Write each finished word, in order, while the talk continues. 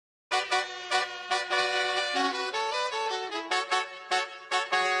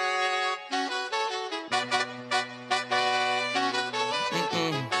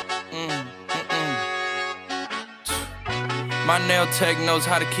My nail tech knows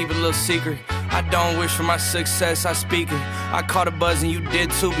how to keep it a little secret. I don't wish for my success, I speak it. I caught a buzz and you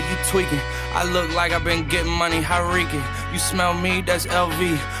did too, but you tweaking. I look like I've been getting money, how reeking. You smell me, that's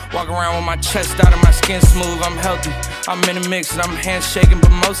LV. Walk around with my chest out and my skin smooth, I'm healthy. I'm in the mix and I'm handshaking,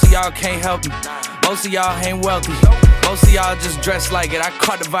 but most of y'all can't help me. Most of y'all ain't wealthy. Most of y'all just dress like it. I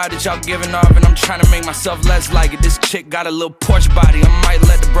caught the vibe that y'all giving off and I'm trying to make myself less like it. This chick got a little Porsche body, I might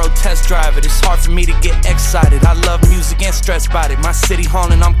let the bro test drive it. It's hard for me to get excited. I love music and stress about it. My city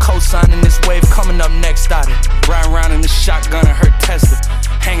haunting, I'm co-signing this wave coming up next out it. Riding around in the shotgun and her Tesla,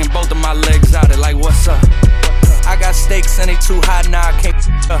 hanging both of my legs out it like what's up. I got stakes and they too high now, I can't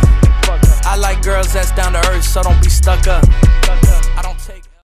up. I like girls that's down to earth, so don't be stuck up.